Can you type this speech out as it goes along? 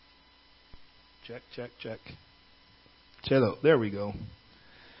Check, check, check. Cello. There we go.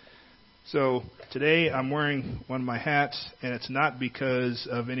 So today I'm wearing one of my hats, and it's not because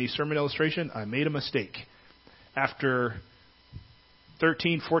of any sermon illustration. I made a mistake. After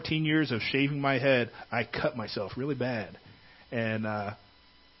 13, 14 years of shaving my head, I cut myself really bad. And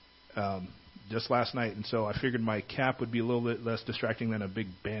just last night. And so I figured my cap would be a little bit less distracting than a big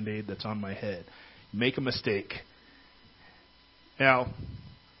Band-Aid that's on my head. Make a mistake. Now,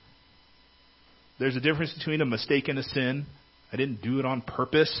 there's a difference between a mistake and a sin. I didn't do it on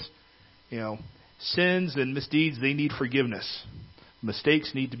purpose. Sins and misdeeds, they need forgiveness.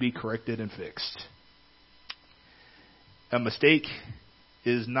 Mistakes need to be corrected and fixed. A mistake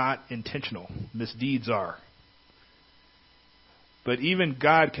is not intentional. Misdeeds are. But even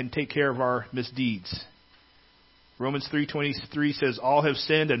God can take care of our misdeeds. Romans 3:23 says, all have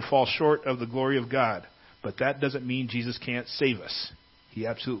sinned and fall short of the glory of God. But that doesn't mean Jesus can't save us. He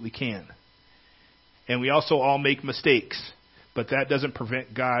absolutely can. And we also all make mistakes, but that doesn't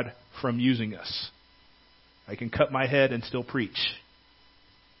prevent God from using us. I can cut my head and still preach.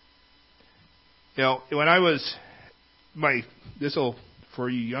 When I was, for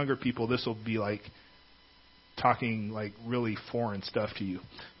you younger people, this will be like talking like really foreign stuff to you.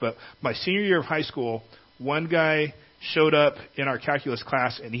 But my senior year of high school, one guy showed up in our calculus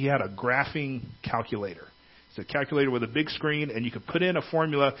class and he had a graphing calculator. It's a calculator with a big screen, and you could put in a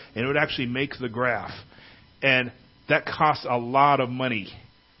formula, and it would actually make the graph. And that costs a lot of money.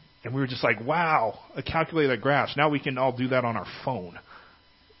 And we were just like, wow, a calculator that graphs. Now we can all do that on our phone.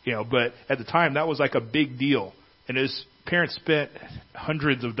 But at the time, that was like a big deal. And his parents spent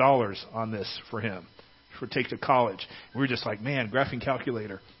hundreds of dollars on this for him, for take to college. We were just like, man, graphing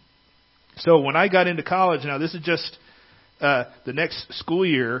calculator. So when I got into college, now this is just the next school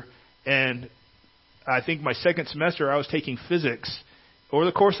year, and I think my second semester, I was taking physics. Over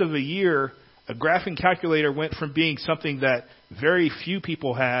the course of a year, a graphing calculator went from being something that very few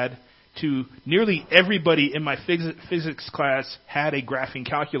people had to nearly everybody in my physics class had a graphing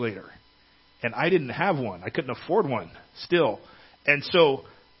calculator. And I didn't have one. I couldn't afford one still. And so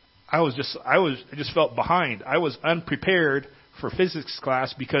I just felt behind. I was unprepared for physics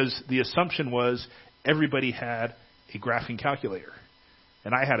class because the assumption was everybody had a graphing calculator.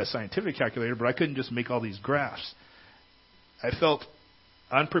 And I had a scientific calculator, but I couldn't just make all these graphs. I felt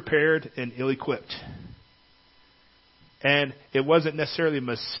unprepared and ill-equipped. And it wasn't necessarily a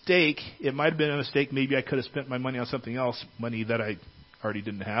mistake. It might have been a mistake. Maybe I could have spent my money on something else, money that I already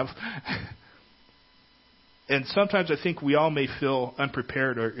didn't have. And sometimes I think we all may feel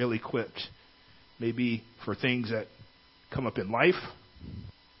unprepared or ill-equipped, maybe for things that come up in life.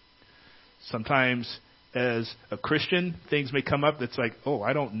 Sometimes as a Christian, things may come up that's like, oh,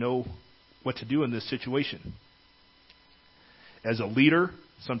 I don't know what to do in this situation. As a leader,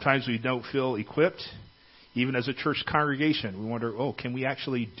 sometimes we don't feel equipped. Even as a church congregation, we wonder, oh, can we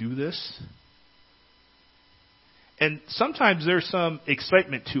actually do this? And sometimes there's some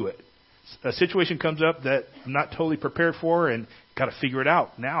excitement to it. A situation comes up that I'm not totally prepared for and got to figure it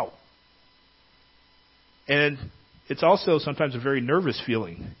out now. And it's also sometimes a very nervous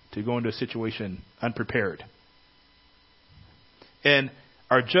feeling to go into a situation unprepared. And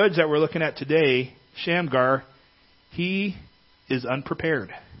our judge that we're looking at today, Shamgar, he is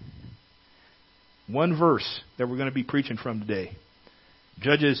unprepared. One verse that we're going to be preaching from today.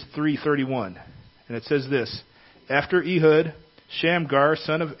 Judges 3:31. And it says this: After Ehud, Shamgar,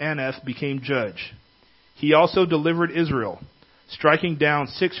 son of Anath, became judge. He also delivered Israel, striking down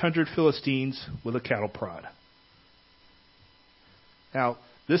 600 Philistines with a cattle prod. Now,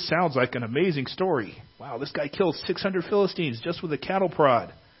 this sounds like an amazing story. Wow, this guy killed 600 Philistines just with a cattle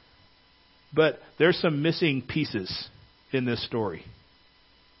prod. But there's some missing pieces in this story.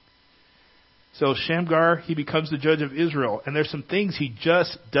 So Shamgar, he becomes the judge of Israel, and there's some things he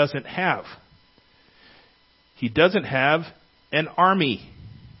just doesn't have. He doesn't have an army.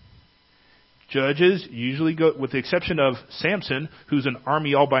 Judges usually go, with the exception of Samson, who's an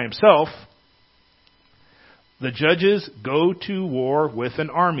army all by himself, the judges go to war with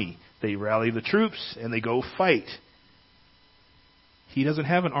an army. They rally the troops and they go fight. He doesn't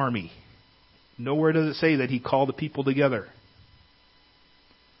have an army. Nowhere does it say that he called the people together.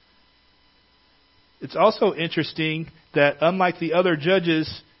 It's also interesting that unlike the other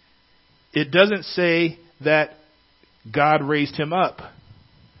judges, it doesn't say that God raised him up.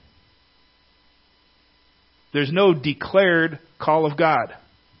 There's no declared call of God.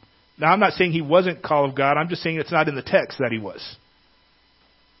 Now, I'm not saying he wasn't call of God. I'm just saying it's not in the text that he was.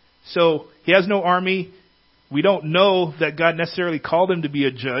 So he has no army. We don't know that God necessarily called him to be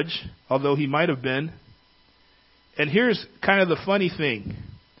a judge, although he might have been. And here's kind of the funny thing.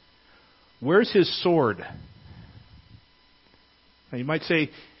 Where's his sword? Now you might say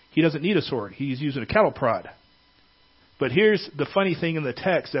he doesn't need a sword. He's using a cattle prod. But here's the funny thing in the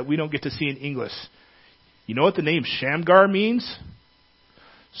text that we don't get to see in English. You know what the name Shamgar means?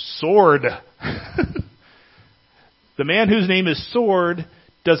 Sword. The man whose name is Sword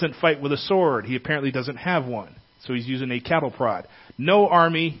doesn't fight with a sword. He apparently doesn't have one. So he's using a cattle prod. No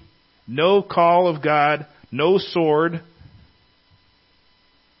army, no call of God, no sword.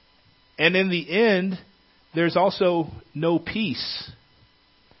 And in the end, there's also no peace.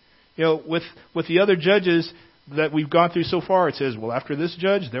 You know, with the other judges that we've gone through so far, it says, well, after this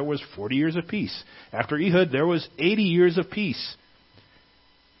judge, there was 40 years of peace. After Ehud, there was 80 years of peace.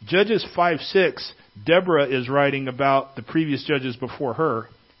 Judges 5:6, Deborah is writing about the previous judges before her.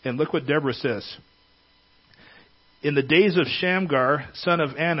 And look what Deborah says. In the days of Shamgar, son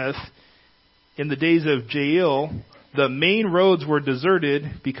of Anath, in the days of Jael, the main roads were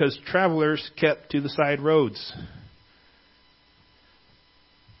deserted because travelers kept to the side roads.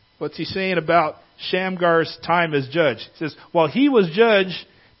 What's he saying about Shamgar's time as judge? He says, while he was judge,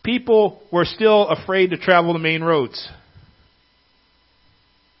 people were still afraid to travel the main roads.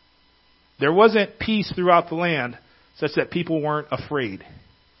 There wasn't peace throughout the land such that people weren't afraid.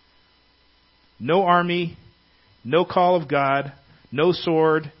 No army, no call of God, no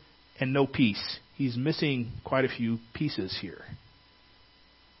sword, and no peace. He's missing quite a few pieces here.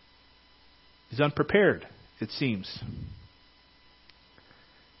 He's unprepared, it seems.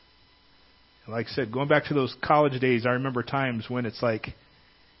 Like I said, going back to those college days, I remember times when it's like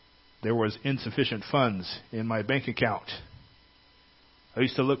there was insufficient funds in my bank account. I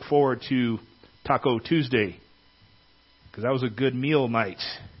used to look forward to Taco Tuesday because that was a good meal night.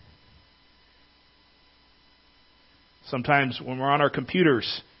 Sometimes when we're on our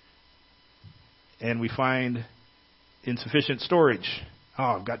computers and we find insufficient storage. Oh,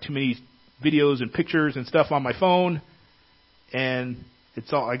 I've got too many videos and pictures and stuff on my phone, and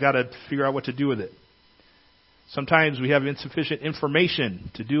I got to figure out what to do with it. Sometimes we have insufficient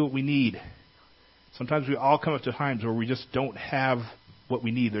information to do what we need. Sometimes we all come up to times where we just don't have what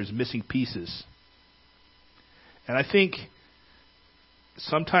we need. There's missing pieces. And I think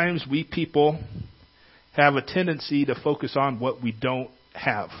sometimes we people have a tendency to focus on what we don't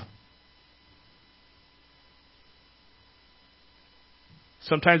have.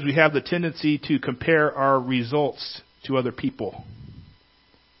 Sometimes we have the tendency to compare our results to other people,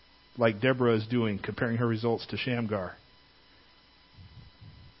 like Deborah is doing, comparing her results to Shamgar.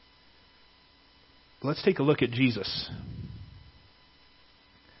 Let's take a look at Jesus.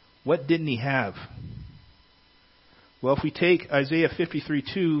 What didn't he have? Well, if we take Isaiah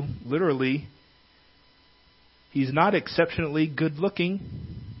 53:2 literally, he's not exceptionally good looking.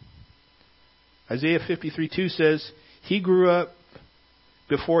 Isaiah 53:2 says, he grew up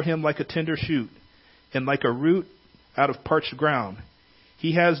before him like a tender shoot, and like a root out of parched ground.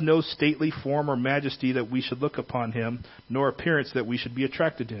 He has no stately form or majesty that we should look upon him, nor appearance that we should be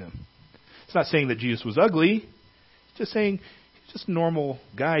attracted to him. It's not saying that Jesus was ugly. It's just saying he's just a normal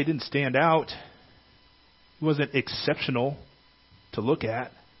guy. He didn't stand out. He wasn't exceptional to look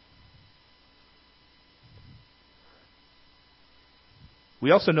at.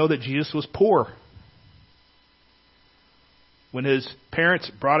 We also know that Jesus was poor. When his parents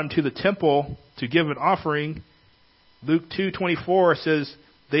brought him to the temple to give an offering, Luke 2:24 says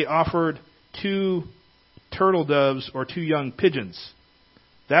they offered 2 turtle doves or 2 young pigeons.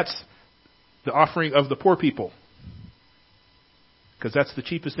 That's the offering of the poor people. Because that's the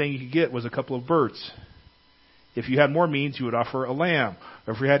cheapest thing you could get was a couple of birds. If you had more means, you would offer a lamb.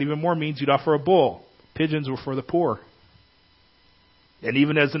 Or if you had even more means, you'd offer a bull. Pigeons were for the poor. And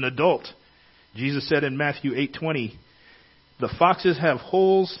even as an adult, Jesus said in Matthew 8:20, the foxes have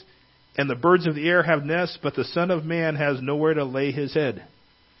holes and the birds of the air have nests, but the Son of Man has nowhere to lay his head.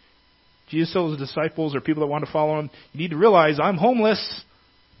 Jesus told his disciples or people that want to follow him, you need to realize I'm homeless.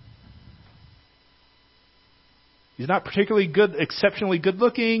 He's not particularly good, exceptionally good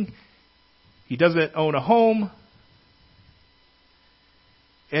looking. He doesn't own a home.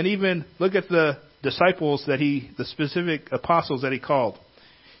 And even look at the disciples the specific apostles that he called.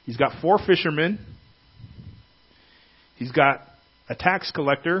 He's got 4 fishermen. He's got a tax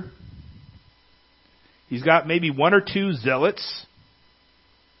collector. He's got maybe 1 or 2 zealots.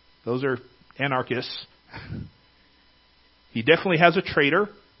 Those are anarchists. He definitely has a traitor.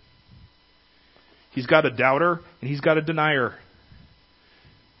 He's got a doubter, and he's got a denier.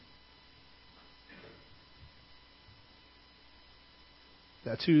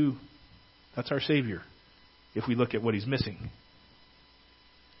 That's our Savior, if we look at what he's missing.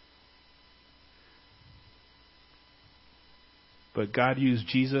 But God used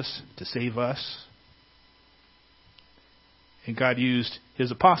Jesus to save us. And God used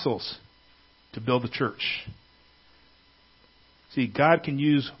his apostles to build the church. See, God can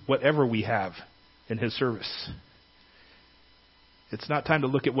use whatever we have in his service. It's not time to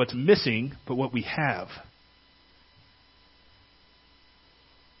look at what's missing, but what we have.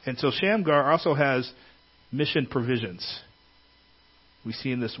 And so Shamgar also has mission provisions. We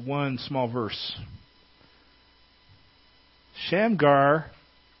see in this one small verse. Shamgar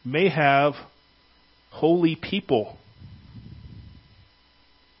may have holy people.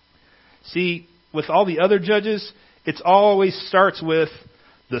 See, with all the other judges, it always starts with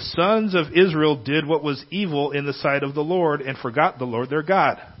the sons of Israel did what was evil in the sight of the Lord and forgot the Lord their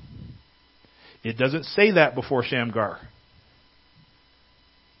God. It doesn't say that before Shamgar.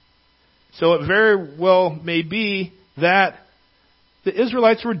 So it very well may be that the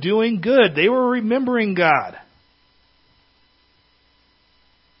Israelites were doing good. They were remembering God.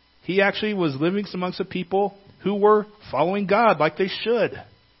 He actually was living amongst a people who were following God like they should.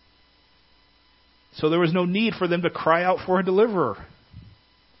 So there was no need for them to cry out for a deliverer.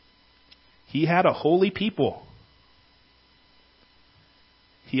 He had a holy people.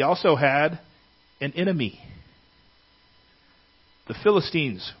 He also had an enemy. The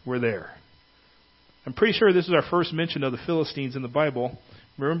Philistines were there. I'm pretty sure this is our first mention of the Philistines in the Bible.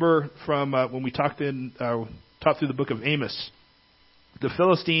 Remember from when we talked through the book of Amos. The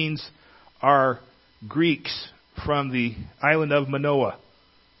Philistines are Greeks from the island of Manoah.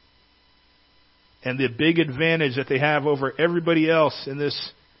 And the big advantage that they have over everybody else in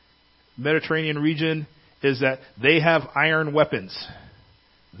this Mediterranean region is that they have iron weapons.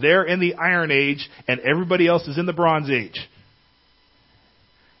 They're in the Iron Age, and everybody else is in the Bronze Age.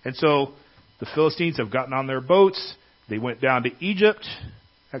 And so the Philistines have gotten on their boats. They went down to Egypt.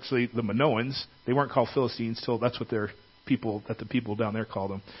 Actually, the Minoans, they weren't called Philistines till that's what the people down there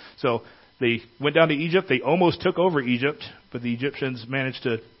called them. So they went down to Egypt. They almost took over Egypt, but the Egyptians managed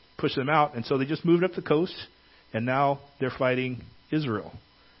to push them out. And so they just moved up the coast, and now they're fighting Israel.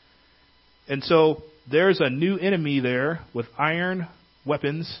 And so there's a new enemy there with iron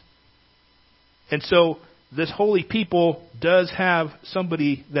weapons. And so this holy people does have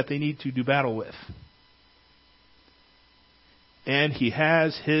somebody that they need to do battle with. And he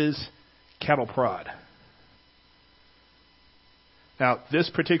has his cattle prod. Now, this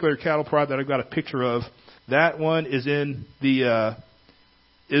particular cattle prod that I've got a picture of, that one is in the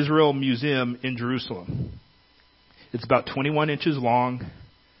Israel Museum in Jerusalem. It's about 21 inches long,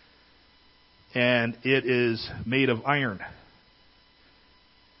 and it is made of iron.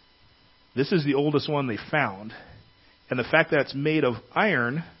 This is the oldest one they found. And the fact that it's made of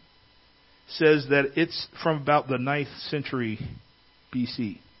iron says that it's from about the 9th century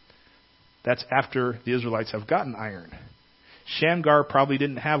BC. That's after the Israelites have gotten iron. Shamgar probably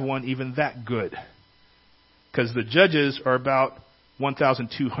didn't have one even that good, because the judges are about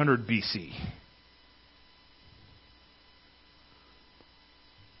 1200 BC.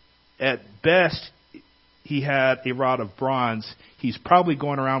 At best, he had a rod of bronze. He's probably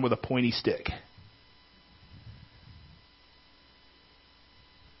going around with a pointy stick.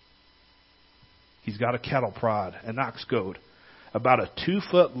 He's got a cattle prod, an ox goad, about a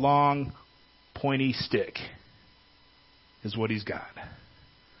 2-foot long pointy stick is what he's got.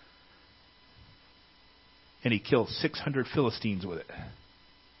 And he killed 600 Philistines with it.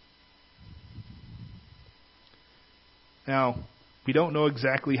 Now, we don't know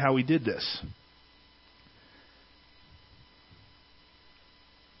exactly how he did this.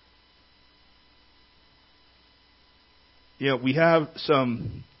 We have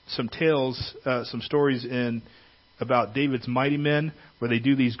some tales, some stories about David's mighty men where they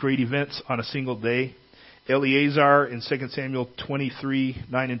do these great events on a single day. Eleazar in 2 Samuel 23,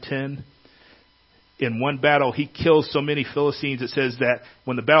 9 and 10. In one battle, he kills so many Philistines, it says that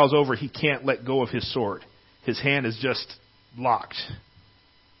when the battle's over, he can't let go of his sword. His hand is just locked.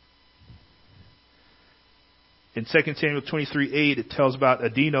 In 2 Samuel 23, 8, it tells about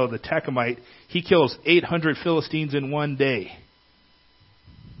Adino the Tachomite. He kills 800 Philistines in one day.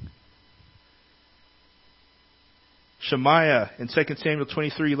 Shemaiah in 2 Samuel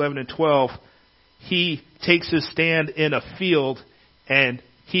 23, 11 and 12, he takes his stand in a field and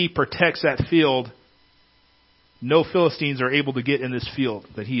he protects that field. No Philistines are able to get in this field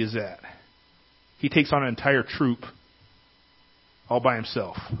that he is at. He takes on an entire troop all by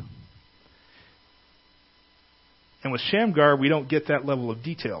himself. And with Shamgar, we don't get that level of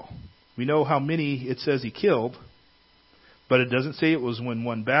detail. We know how many it says he killed, but it doesn't say it was in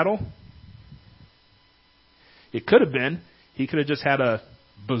one battle. It could have been. He could have just had a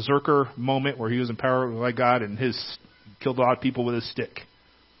berserker moment where he was empowered by God and his killed a lot of people with his stick.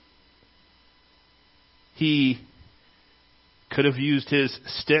 He could have used his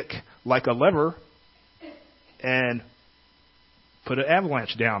stick like a lever and put an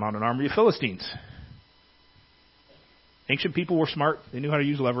avalanche down on an army of Philistines. Ancient people were smart. They knew how to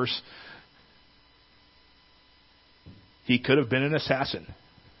use levers. He could have been an assassin.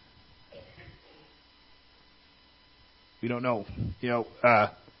 We don't know.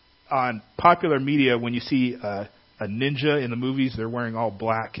 On popular media, when you see a ninja in the movies, they're wearing all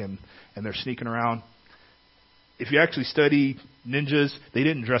black and they're sneaking around. If you actually study ninjas, they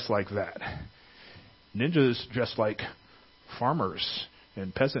didn't dress like that. Ninjas dressed like farmers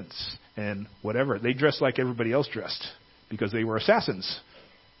and peasants and whatever. They dressed like everybody else dressed because they were assassins.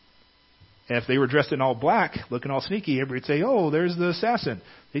 And if they were dressed in all black, looking all sneaky, everybody would say, oh, there's the assassin.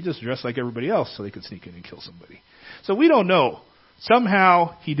 They just dressed like everybody else so they could sneak in and kill somebody. So we don't know.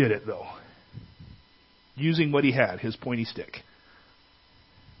 Somehow he did it, though, using what he had, his pointy stick.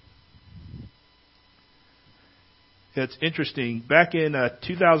 It's interesting. Back in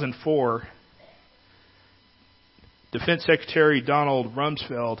 2004, Defense Secretary Donald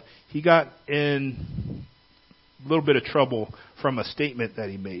Rumsfeld, he got in a little bit of trouble from a statement that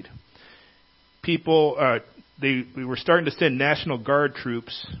he made. People, we were starting to send National Guard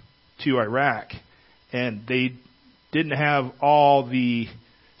troops to Iraq, and they didn't have all the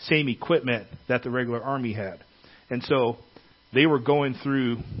same equipment that the regular army had. And so they were going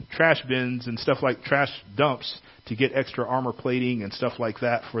through trash bins and stuff like trash dumps to get extra armor plating and stuff like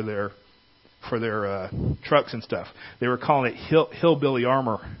that for their trucks and stuff. They were calling it hillbilly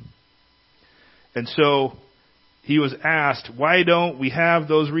armor. And so he was asked, why don't we have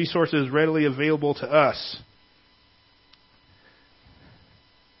those resources readily available to us?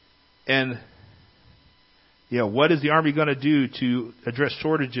 And what is the Army going to do to address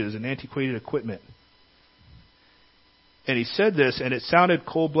shortages and antiquated equipment? And he said this, and it sounded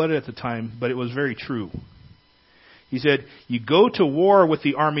cold-blooded at the time, but it was very true. He said, you go to war with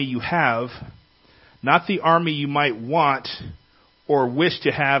the army you have, not the army you might want or wish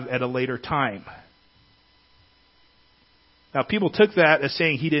to have at a later time. Now, people took that as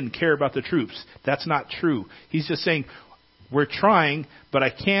saying he didn't care about the troops. That's not true. He's just saying, we're trying, but I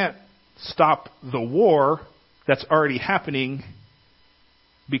can't stop the war that's already happening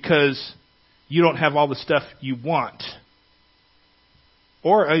because you don't have all the stuff you want.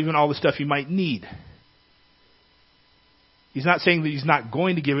 Or even all the stuff you might need. He's not saying that he's not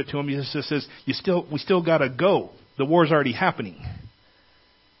going to give it to him. He just says, we still got to go. The war's already happening.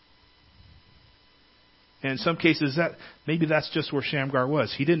 And in some cases, maybe that's just where Shamgar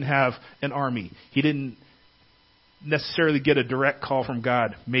was. He didn't have an army. He didn't necessarily get a direct call from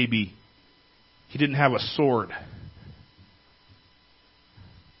God, maybe. He didn't have a sword.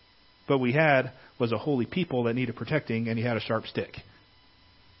 But we had was a holy people that needed protecting, and he had a sharp stick.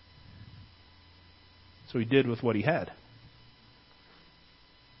 So he did with what he had.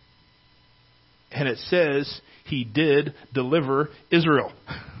 And it says he did deliver Israel.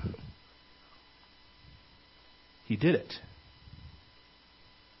 He did it.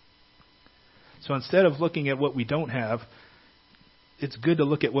 So instead of looking at what we don't have, it's good to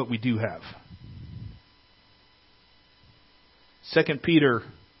look at what we do have. 2 Peter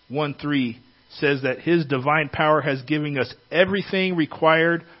 1:3 says that his divine power has given us everything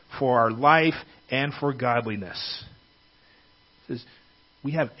required for our life and for godliness. It says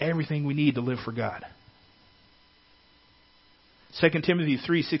we have everything we need to live for God. 2 Timothy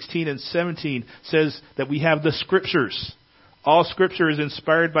 3:16 and 17 says that we have the Scriptures. All Scripture is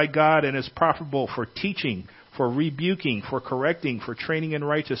inspired by God and is profitable for teaching, for rebuking, for correcting, for training in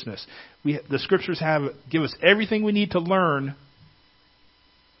righteousness. The Scriptures give us everything we need to learn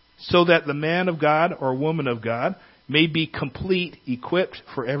so that the man of God or woman of God may be complete, equipped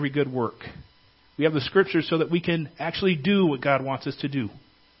for every good work. We have the Scriptures so that we can actually do what God wants us to do.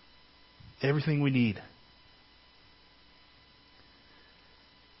 Everything we need.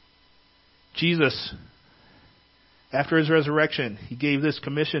 Jesus, after his resurrection, he gave this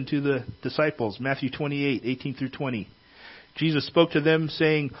commission to the disciples, Matthew 28:18 through 20. Jesus spoke to them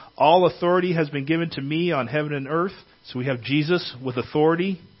saying, all authority has been given to me on heaven and earth. So we have Jesus with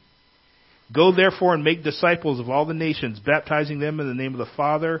authority. Go therefore and make disciples of all the nations, baptizing them in the name of the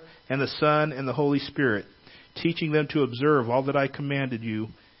Father and the Son and the Holy Spirit, teaching them to observe all that I commanded you,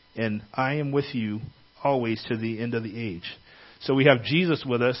 and I am with you always to the end of the age. So we have Jesus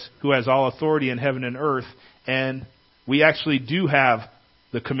with us, who has all authority in heaven and earth, and we actually do have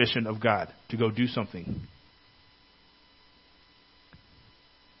the commission of God to go do something.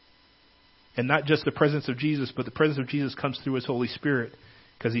 And not just the presence of Jesus, but the presence of Jesus comes through his Holy Spirit,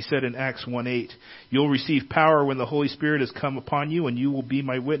 Because he said in Acts 1:8, you'll receive power when the Holy Spirit has come upon you, and you will be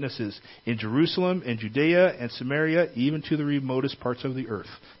my witnesses in Jerusalem and Judea and Samaria, even to the remotest parts of the earth.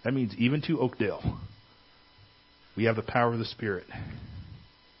 That means even to Oakdale. We have the power of the Spirit.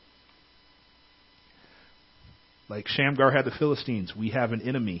 Like Shamgar had the Philistines, we have an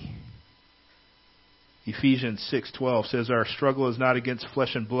enemy. Ephesians 6:12 says our struggle is not against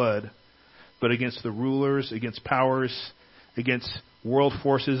flesh and blood, but against the rulers, against powers, against world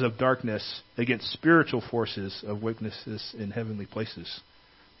forces of darkness, against spiritual forces of wickedness in heavenly places.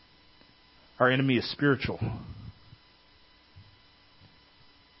 Our enemy is spiritual.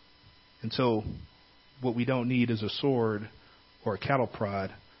 And so what we don't need is a sword or a cattle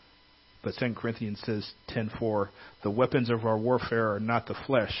prod. But 2 Corinthians says 10:4, the weapons of our warfare are not the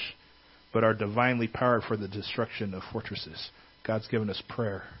flesh, but are divinely powered for the destruction of fortresses. God's given us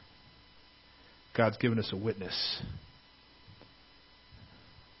prayer. God's given us a witness.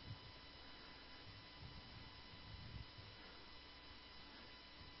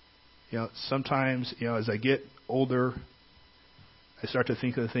 Sometimes, as I get older, I start to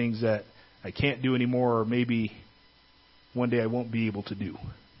think of the things that I can't do anymore, or maybe one day I won't be able to do.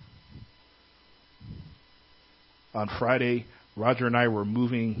 On Friday, Roger and I were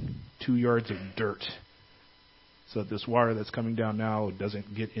moving 2 yards of dirt so that this water that's coming down now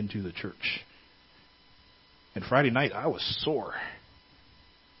doesn't get into the church. And Friday night, I was sore.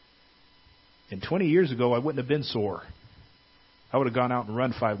 And 20 years ago, I wouldn't have been sore. I would have gone out and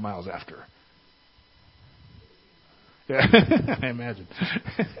run 5 miles after. Yeah, I imagine.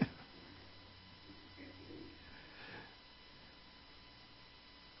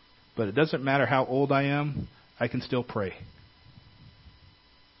 But it doesn't matter how old I am, I can still pray.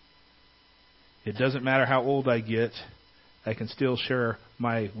 It doesn't matter how old I get, I can still share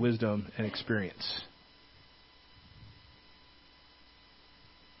my wisdom and experience.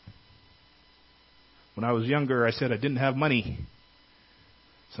 When I was younger, I said I didn't have money.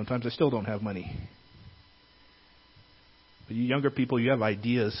 Sometimes I still don't have money. But you younger people, you have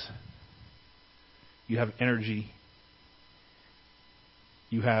ideas. You have energy.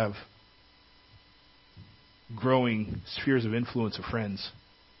 You have growing spheres of influence of friends.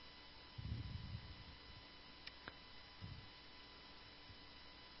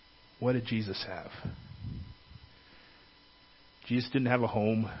 What did Jesus have? Jesus didn't have a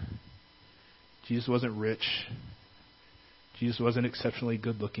home. Jesus wasn't rich. Jesus wasn't exceptionally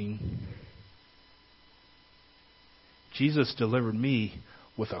good looking. Jesus delivered me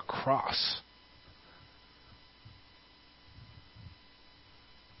with a cross.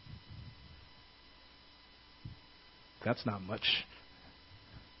 That's not much.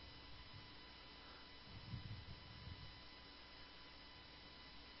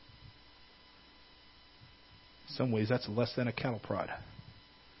 In some ways, that's less than a cattle prod.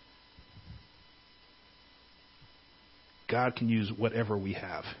 God can use whatever we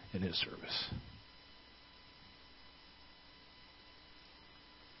have in His service.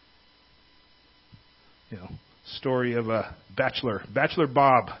 Story of a bachelor, Bachelor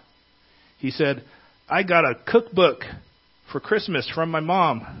Bob. He said, I got a cookbook for Christmas from my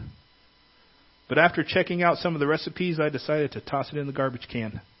mom. But after checking out some of the recipes, I decided to toss it in the garbage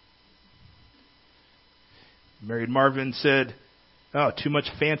can. Married Marvin said, oh, too much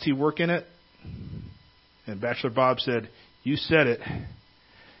fancy work in it? And Bachelor Bob said, you said it.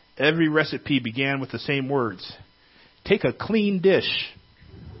 Every recipe began with the same words. Take a clean dish.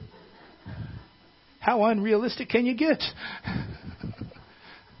 How unrealistic can you get?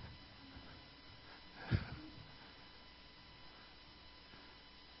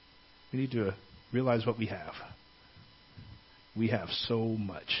 We need to realize what we have. We have so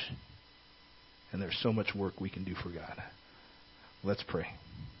much. And there's so much work we can do for God. Let's pray.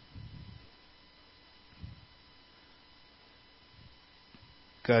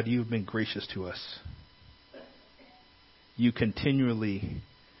 God, you've been gracious to us. You continually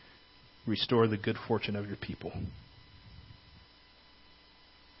restore the good fortune of your people,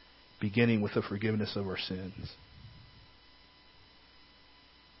 beginning with the forgiveness of our sins.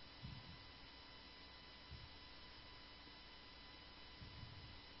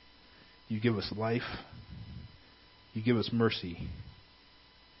 You give us life. You give us mercy.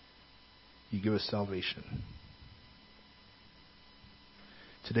 You give us salvation.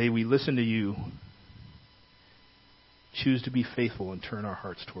 Today we listen to you, choose to be faithful, and turn our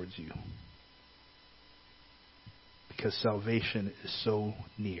hearts towards you. Because salvation is so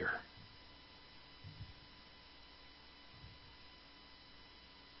near.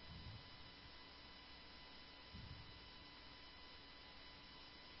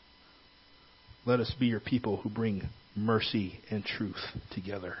 Let us be your people who bring mercy and truth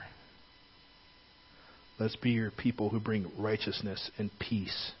together. Let's be your people who bring righteousness and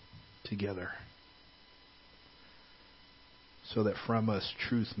peace together, so that from us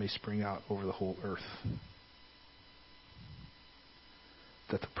truth may spring out over the whole earth.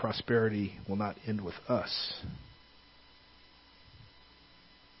 That the prosperity will not end with us,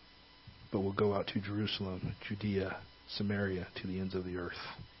 but will go out to Jerusalem, Judea, Samaria, to the ends of the earth,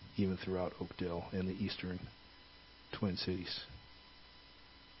 even throughout Oakdale and the eastern Twin Cities.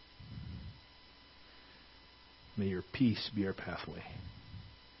 May your peace be our pathway.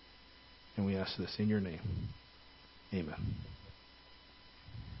 And we ask this in your name. Amen.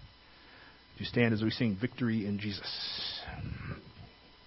 Would you stand as we sing Victory in Jesus?